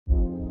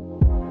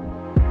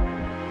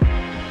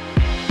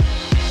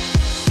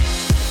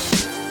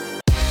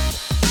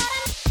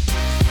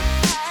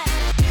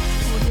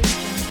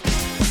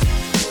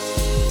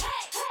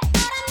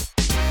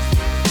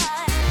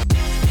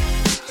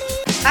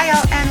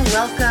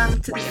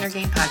Welcome to the Inner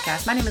Game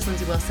Podcast. My name is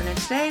Lindsay Wilson, and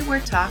today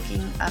we're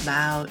talking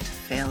about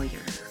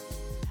failure.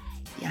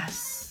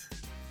 Yes,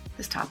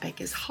 this topic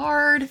is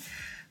hard,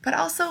 but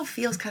also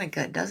feels kind of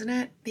good, doesn't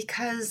it?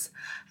 Because,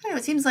 I don't know,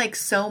 it seems like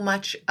so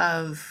much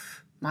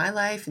of my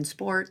life in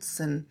sports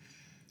and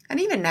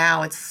even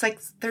now, it's like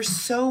there's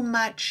so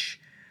much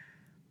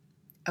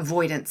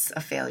avoidance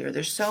of failure.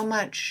 There's so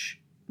much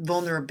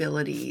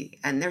vulnerability,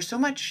 and there's so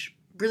much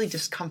really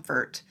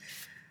discomfort.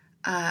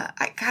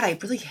 I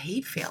really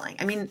hate failing.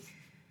 I mean,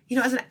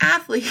 as an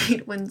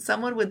athlete, when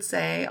someone would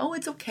say, "Oh,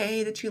 it's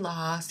okay that you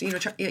lost,"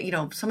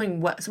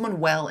 someone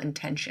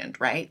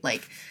well-intentioned, right?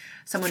 Like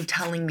someone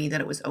telling me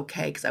that it was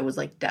okay because I was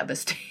like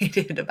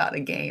devastated about a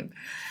game,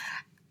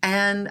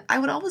 and I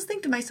would always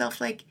think to myself,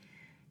 like,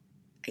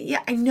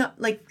 yeah, I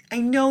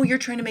know you're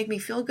trying to make me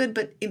feel good,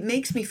 but it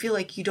makes me feel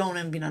like you don't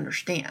even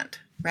understand,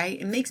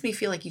 right? It makes me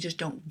feel like you just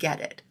don't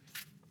get it.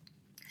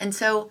 And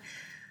so,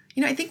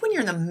 I think when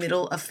you're in the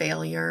middle of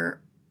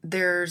failure,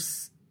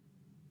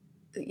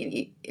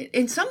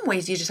 in some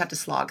ways you just have to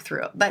slog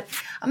through it. But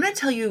I'm going to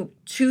tell you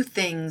two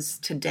things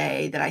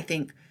today that I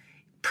think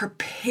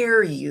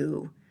prepare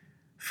you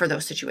for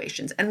those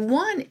situations. And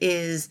one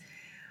is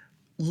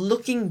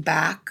looking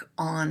back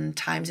on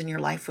times in your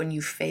life when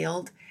you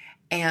failed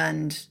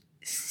and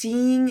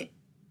seeing,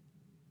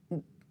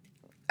 you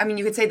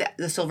could say that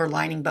the silver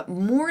lining, but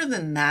more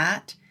than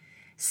that,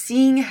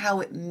 seeing how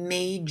it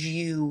made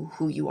you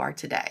who you are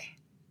today,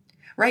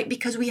 right?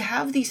 Because we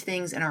have these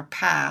things in our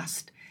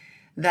past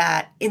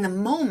that in the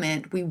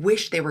moment, we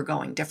wish they were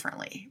going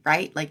differently,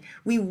 right? Like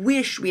we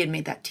wish we had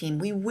made that team.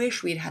 We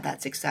wish we had had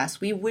that success.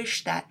 We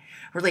wish that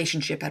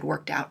relationship had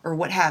worked out or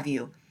what have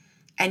you.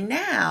 And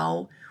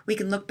now we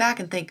can look back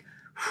and think,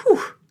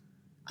 whew,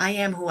 I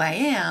am who I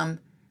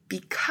am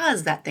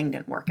because that thing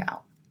didn't work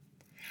out.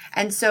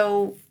 And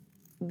so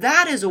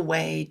that is a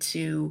way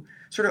to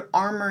sort of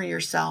armor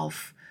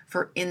yourself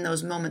for in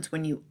those moments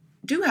when you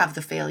do have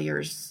the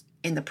failures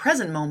in the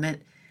present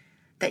moment,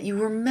 that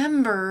you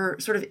remember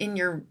sort of in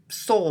your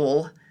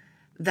soul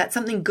that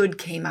something good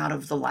came out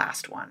of the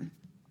last one.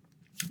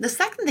 The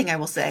second thing I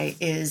will say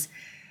is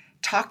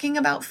talking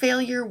about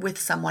failure with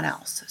someone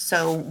else.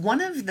 So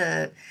one of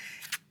the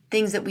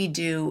things that we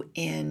do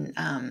in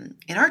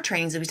our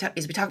trainings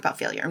is we talk about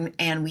failure,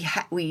 and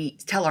we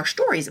tell our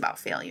stories about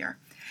failure.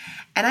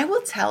 And I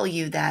will tell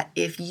you that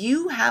if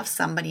you have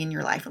somebody in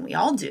your life, and we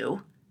all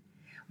do,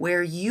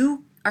 where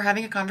you are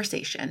having a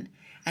conversation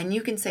and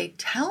you can say,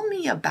 "Tell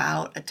me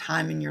about a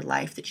time in your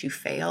life that you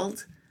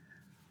failed,"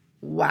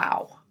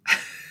 wow.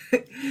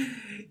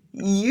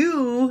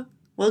 You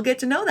will get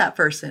to know that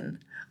person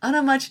on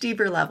a much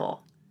deeper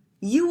level.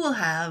 You will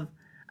have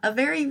a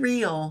very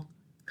real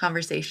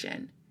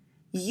conversation.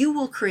 You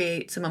will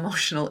create some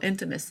emotional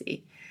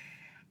intimacy.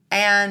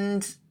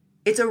 And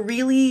it's a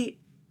really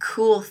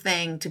cool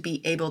thing to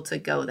be able to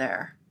go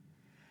there.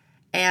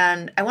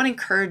 And I want to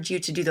encourage you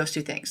to do those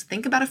two things.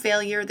 Think about a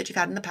failure that you've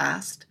had in the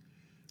past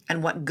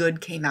and what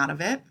good came out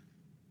of it.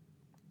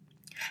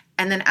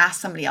 And then ask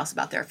somebody else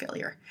about their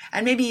failure.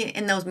 And maybe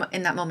in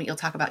that moment, you'll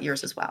talk about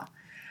yours as well.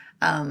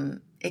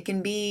 It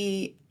can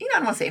be, I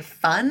don't want to say a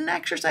fun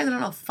exercise. I don't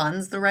know if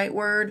fun's the right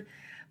word,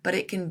 but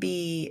it can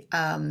be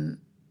a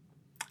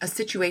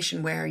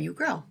situation where you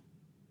grow.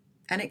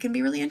 And it can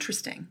be really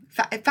interesting.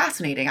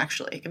 Fascinating,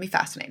 actually. It can be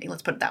fascinating.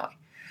 Let's put it that way.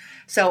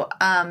 So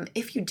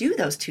if you do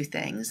those two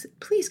things,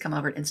 please come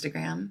over to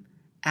Instagram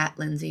at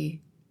Lindsay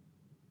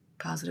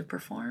Positive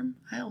Perform.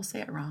 I always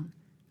say it wrong.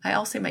 I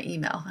always say my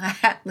email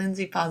at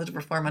Lindsay Positive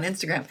Perform on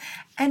Instagram.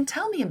 And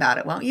tell me about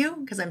it, won't you?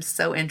 Because I'm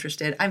so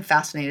interested. I'm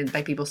fascinated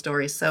by people's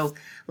stories. So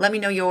let me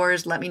know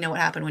yours. Let me know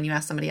what happened when you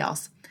asked somebody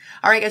else.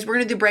 All right, guys, we're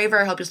going to do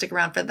Braver. I hope you'll stick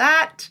around for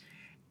that.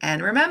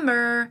 And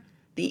remember,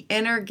 the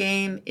inner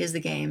game is the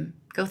game.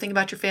 Go think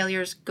about your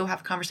failures. Go have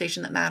a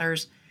conversation that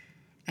matters.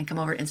 And come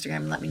over to Instagram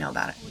and let me know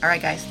about it. All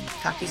right, guys.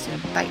 Talk to you soon.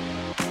 Bye.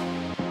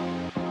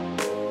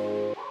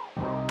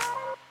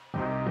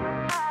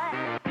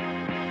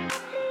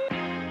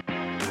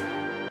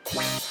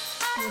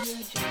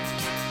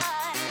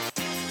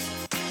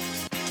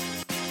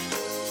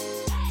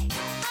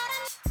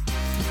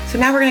 So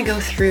now we're going to go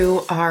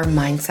through our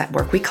mindset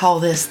work. We call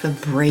this the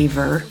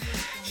Braver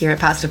here at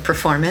Positive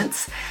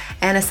Performance.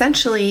 And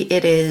essentially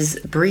it is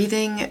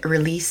breathing,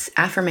 release,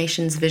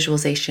 affirmations,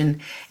 visualization,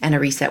 and a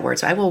reset word.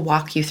 So I will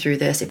walk you through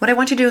this. What I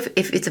want you to do,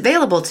 if it's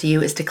available to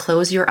you, is to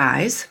close your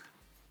eyes.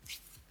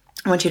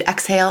 I want you to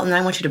exhale, and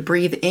then I want you to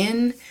breathe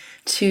in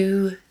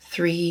 2,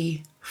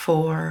 3,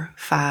 4,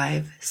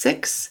 5,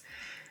 6.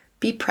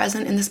 Be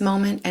present in this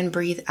moment and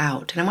breathe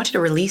out. And I want you to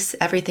release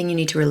everything you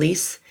need to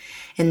release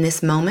in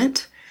this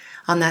moment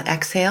on that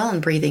exhale, and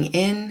breathing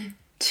in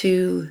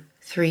 2,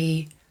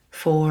 3,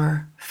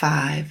 4,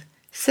 5,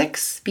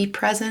 6. Be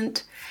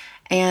present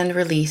and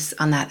release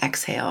on that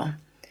exhale.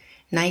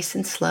 Nice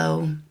and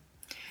slow.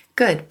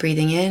 Good.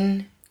 Breathing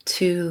in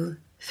 2,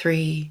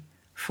 3,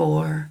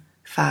 4,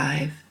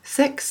 5,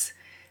 6.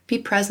 Be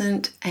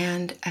present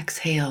and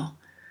exhale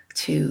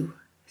 2,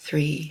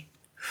 3,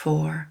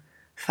 4,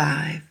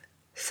 5,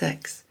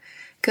 6.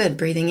 Good.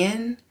 Breathing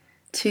in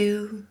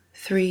 2,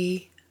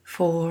 3,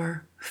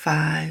 4,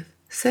 5,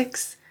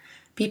 6.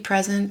 Be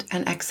present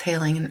and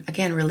exhaling. And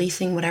again,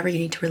 releasing whatever you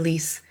need to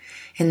release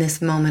in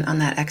this moment on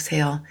that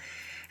exhale.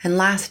 And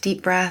last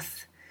deep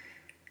breath,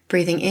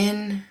 breathing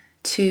in,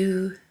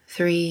 2,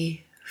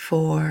 3,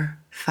 4,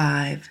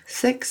 5,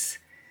 6.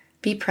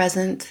 Be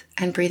present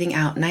and breathing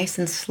out nice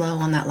and slow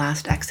on that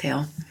last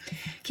exhale.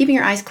 Keeping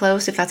your eyes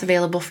closed if that's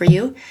available for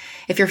you.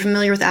 If you're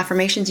familiar with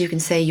affirmations, you can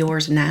say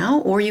yours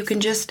now, or you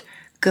can just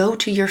go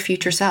to your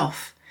future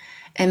self.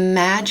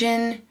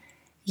 Imagine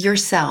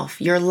yourself,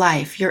 your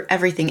life, your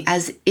everything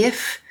as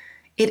if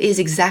it is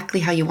exactly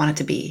how you want it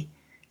to be.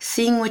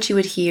 Seeing what you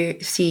would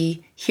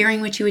see,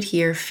 hearing what you would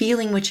hear,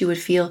 feeling what you would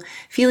feel,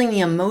 feeling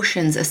the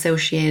emotions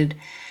associated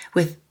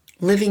with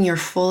living your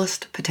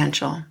fullest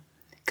potential.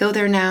 Go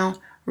there now.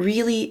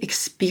 Really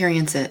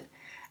experience it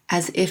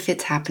as if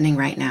it's happening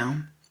right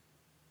now.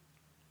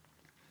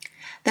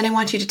 Then I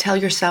want you to tell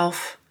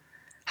yourself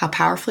how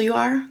powerful you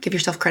are. Give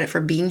yourself credit for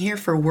being here,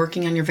 for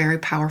working on your very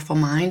powerful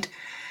mind,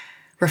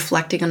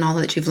 reflecting on all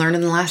that you've learned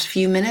in the last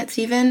few minutes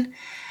even,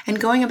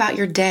 and going about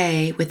your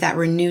day with that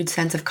renewed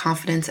sense of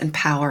confidence and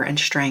power and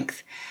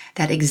strength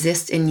that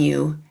exists in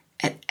you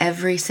at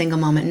every single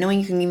moment, knowing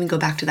you can even go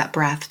back to that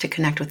breath to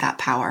connect with that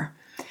power.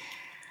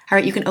 All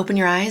right, you can open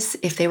your eyes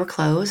if they were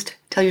closed.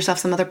 Tell yourself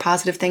some other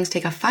positive things.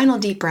 Take a final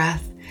deep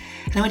breath.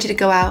 And I want you to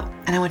go out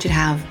and I want you to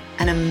have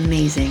an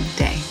amazing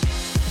day.